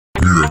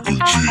Miracle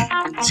J,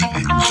 the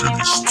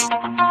Illusionist.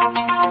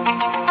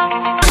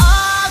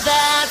 All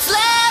that's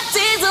left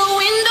is a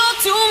window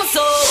to my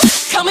soul.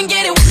 Come and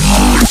get it.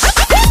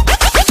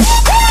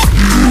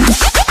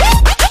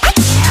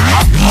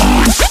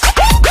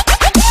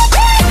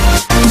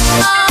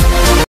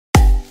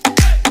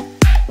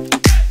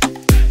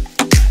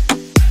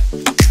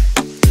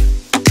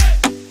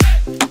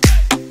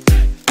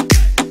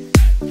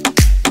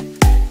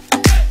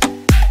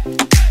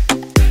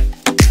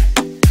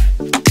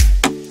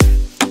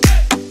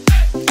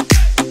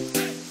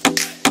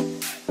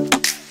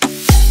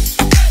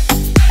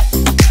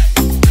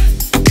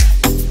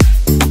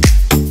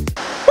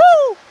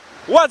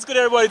 What's good,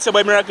 everybody? It's your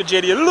boy Miracle J,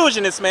 the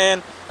Illusionist,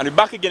 man, and we're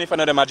back again with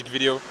another magic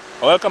video.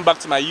 Welcome back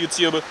to my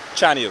YouTube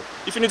channel.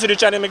 If you're new to the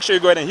channel, make sure you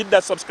go ahead and hit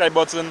that subscribe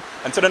button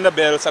and turn on the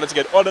bell so that you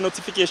get all the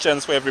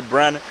notifications for every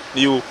brand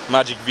new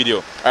magic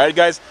video. Alright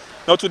guys,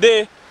 now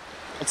today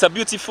it's a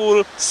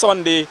beautiful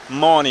Sunday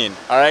morning,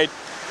 alright,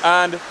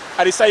 and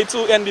I decided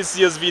to end this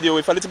year's video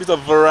with a little bit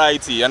of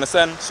variety, you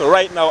understand? So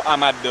right now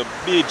I'm at the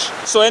beach.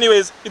 So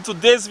anyways, in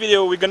today's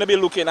video we're gonna be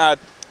looking at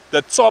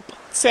the top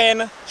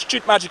 10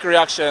 street magic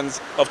reactions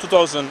of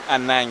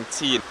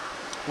 2019.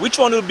 Which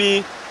one will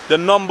be the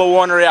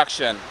 #1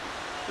 reaction?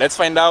 Let's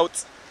find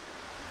out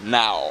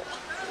now.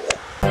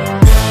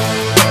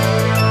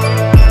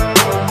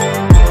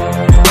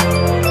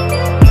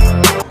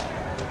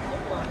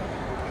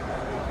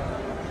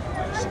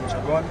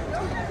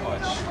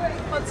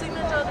 What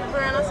signature? The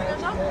Verena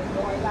signature?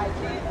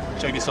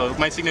 Check this out.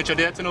 My signature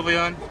there, turn over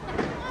here.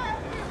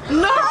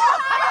 No!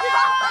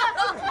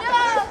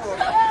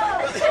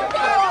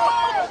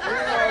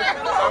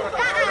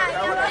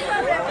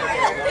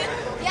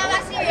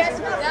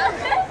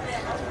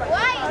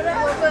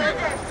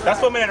 That's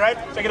permanent, right?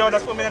 Check it out,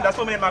 that's permanent. That's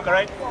permanent marker,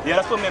 right? Yeah,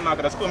 that's permanent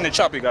marker. That's permanent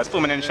Sharpie, guys.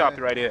 Permanent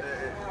Sharpie right here.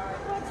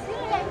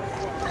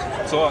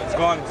 So it's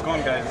gone,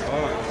 guys. It's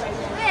gone.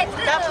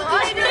 You have to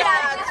teach me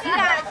that.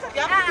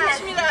 You have to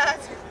teach me that.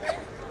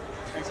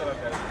 Thanks a lot,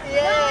 guys.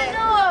 Yeah.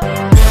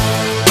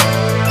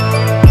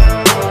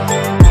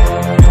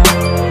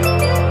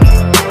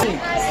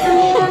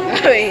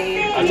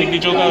 I'll take the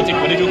joker, I'll take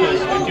one of the jokers.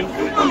 Thank you.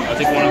 I'll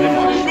take one of them.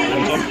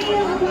 Thumbs up.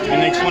 The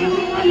next one,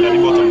 and at the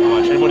bottom.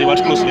 Watch. Everybody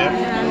watch closely, yeah?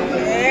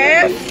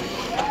 Yes.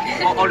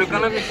 Oh, you're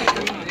gonna be The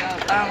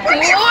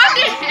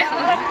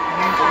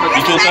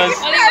jokers.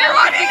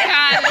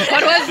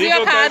 What was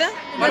your card?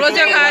 What was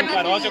your card?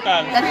 What's your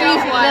card? The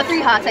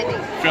three hearts, I think.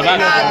 Your card.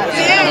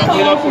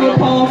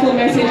 Powerful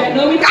message. I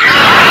know we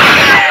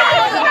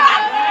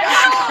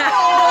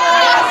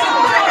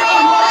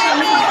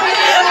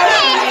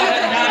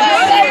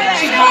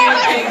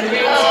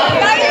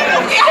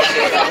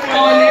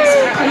our next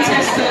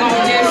contestant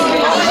is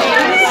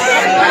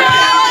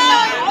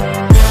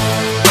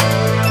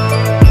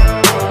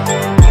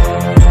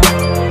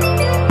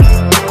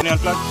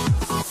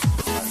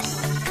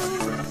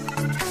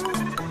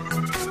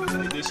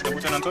This, the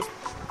button on top.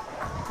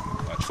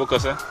 Watch,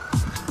 focus, eh?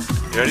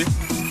 You ready?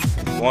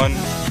 1,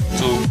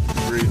 2,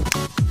 3.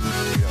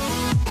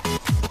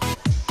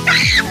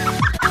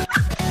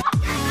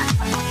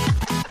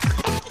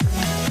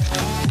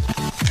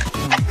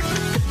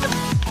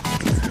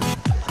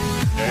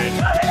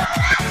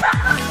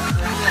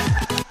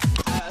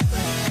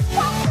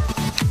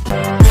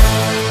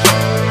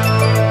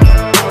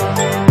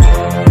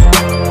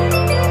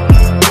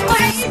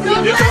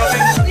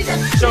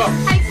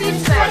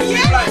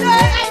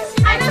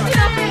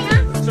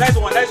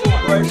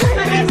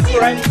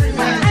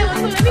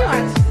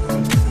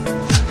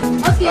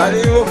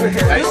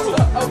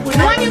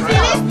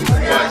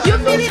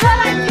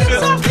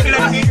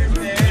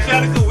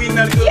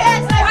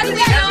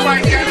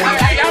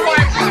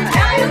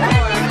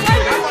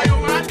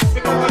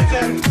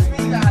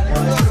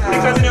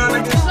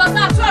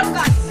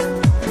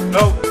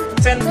 No,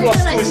 10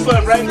 plus 2 is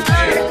 12, right?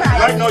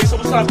 Right now you're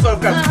supposed to have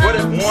 12 cards. Go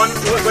ahead, 1,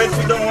 wait,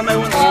 we don't 1 by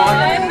 1.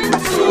 1,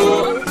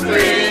 2,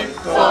 3,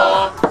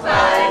 4,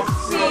 5,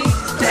 6,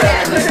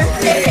 7,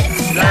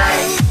 8,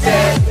 9,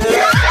 10.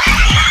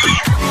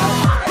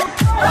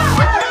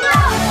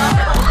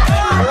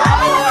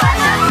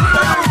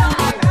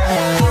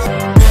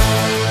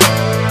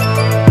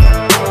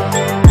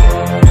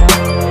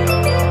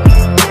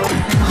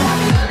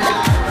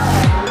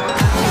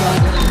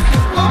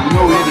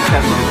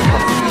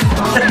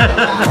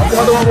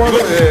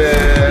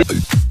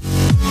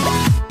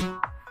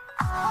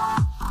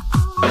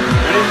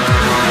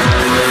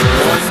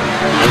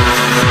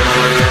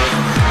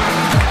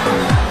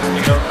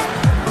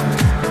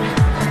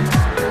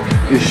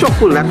 You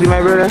shuffle that, my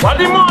brother. What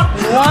the man?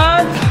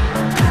 What?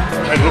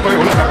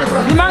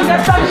 The man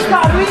gets on the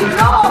card.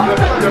 No!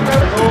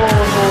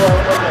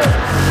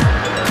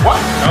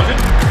 What? That was it?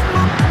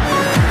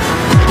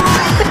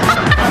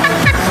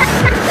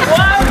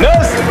 What?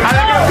 Yes! I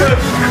like it.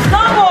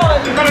 Come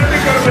on! You're gonna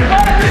think of it.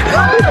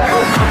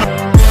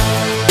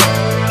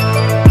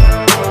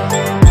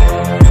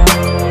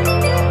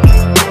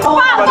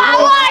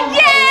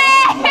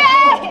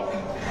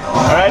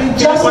 Alright,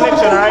 keep the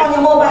connection, alright? on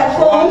your mobile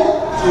phone.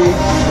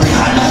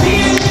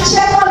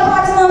 Check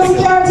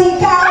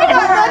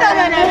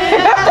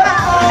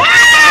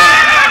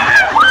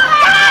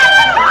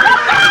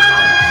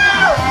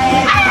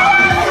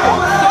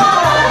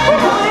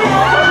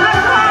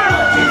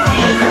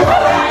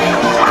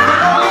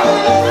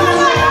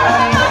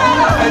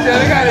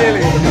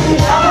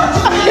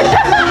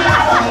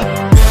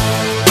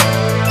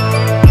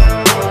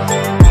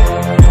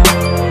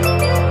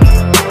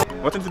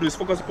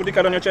focus. Put the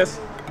card on your chest.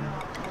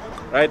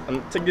 Right,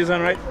 and take this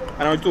one, right?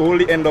 And I want you to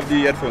hold the end of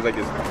the headphones like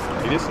this.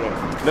 Like this,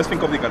 right? Let's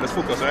think of the card. Let's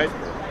focus, right?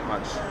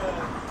 Watch.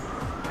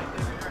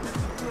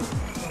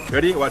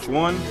 Ready? Watch.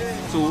 1,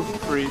 2,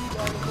 3.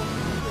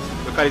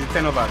 The card is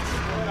 10 of hearts.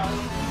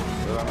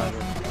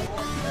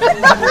 Hey,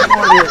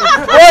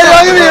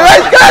 look at me,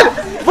 right, God!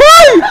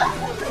 Boy!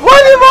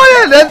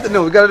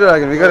 No, we gotta do that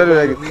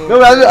again.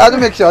 No, I have to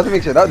make sure. That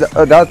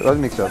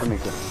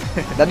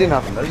didn't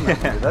happen.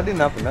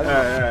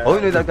 Oh,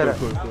 you know that guy.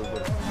 Cool.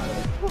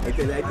 I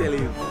tell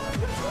you.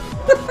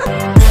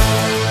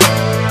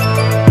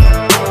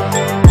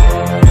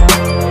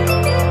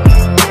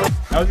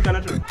 How's it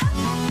gonna do?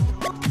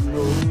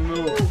 No.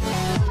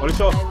 Only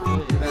so?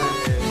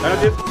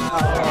 That's it?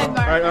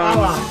 Alright,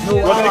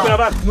 what's the kind of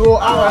that? No,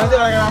 I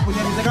put it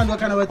in the second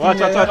kind of a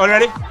Watch.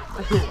 Already?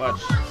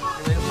 Watch.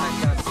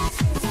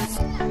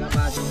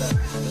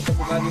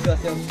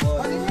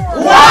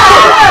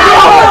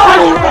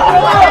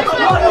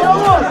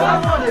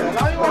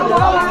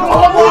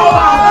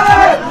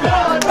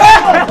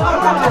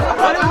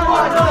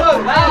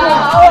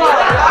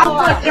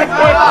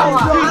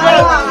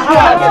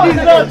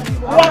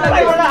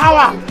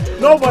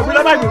 No, boy, we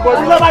don't like me.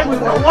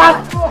 What?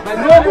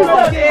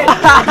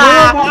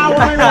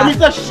 No,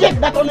 it's a shit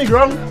that's on the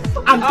ground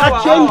and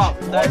that change.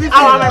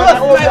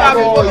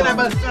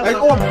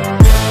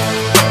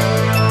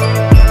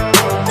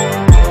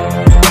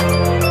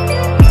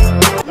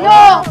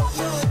 No!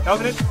 That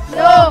was it?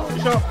 No!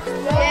 You sure?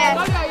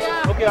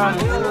 Yeah! Okay,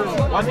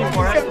 one thing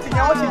for it.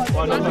 No.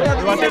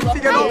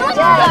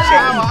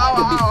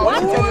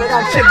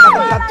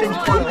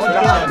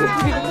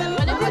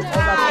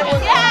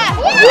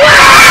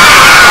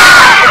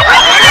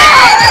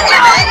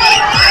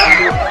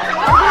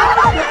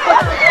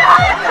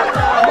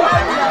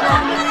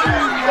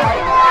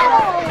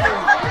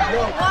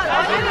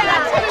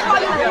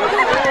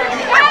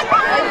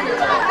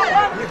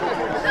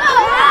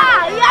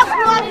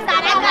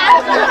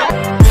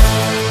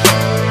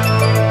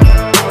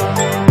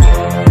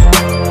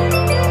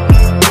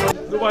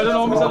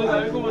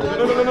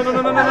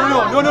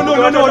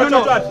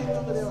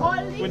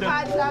 Only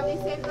cards have the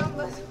same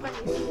numbers.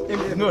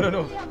 No.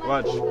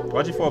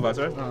 Watch it 4 of us,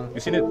 right? You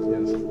seen it?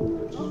 Yes.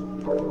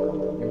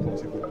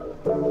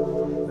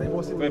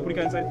 Impossible. Go ahead, put it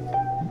inside.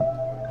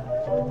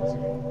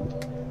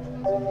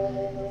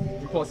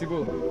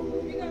 Impossible.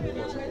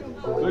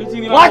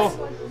 What?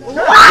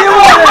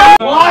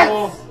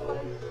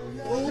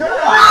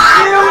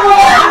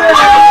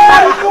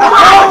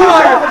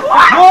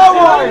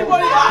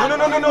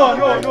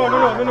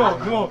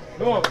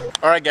 No.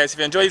 Alright guys, if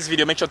you enjoyed this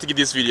video, make sure to give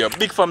this video a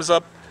big thumbs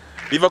up,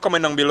 leave a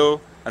comment down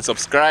below, and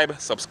subscribe.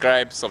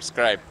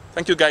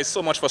 Thank you guys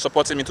so much for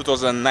supporting me in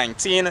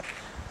 2019,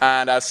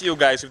 and I'll see you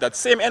guys with that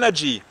same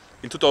energy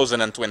in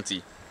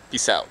 2020.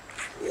 Peace out.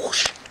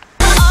 Whoosh.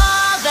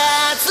 All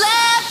that's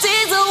left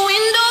is a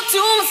window to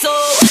my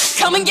soul.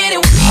 Come and get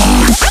it.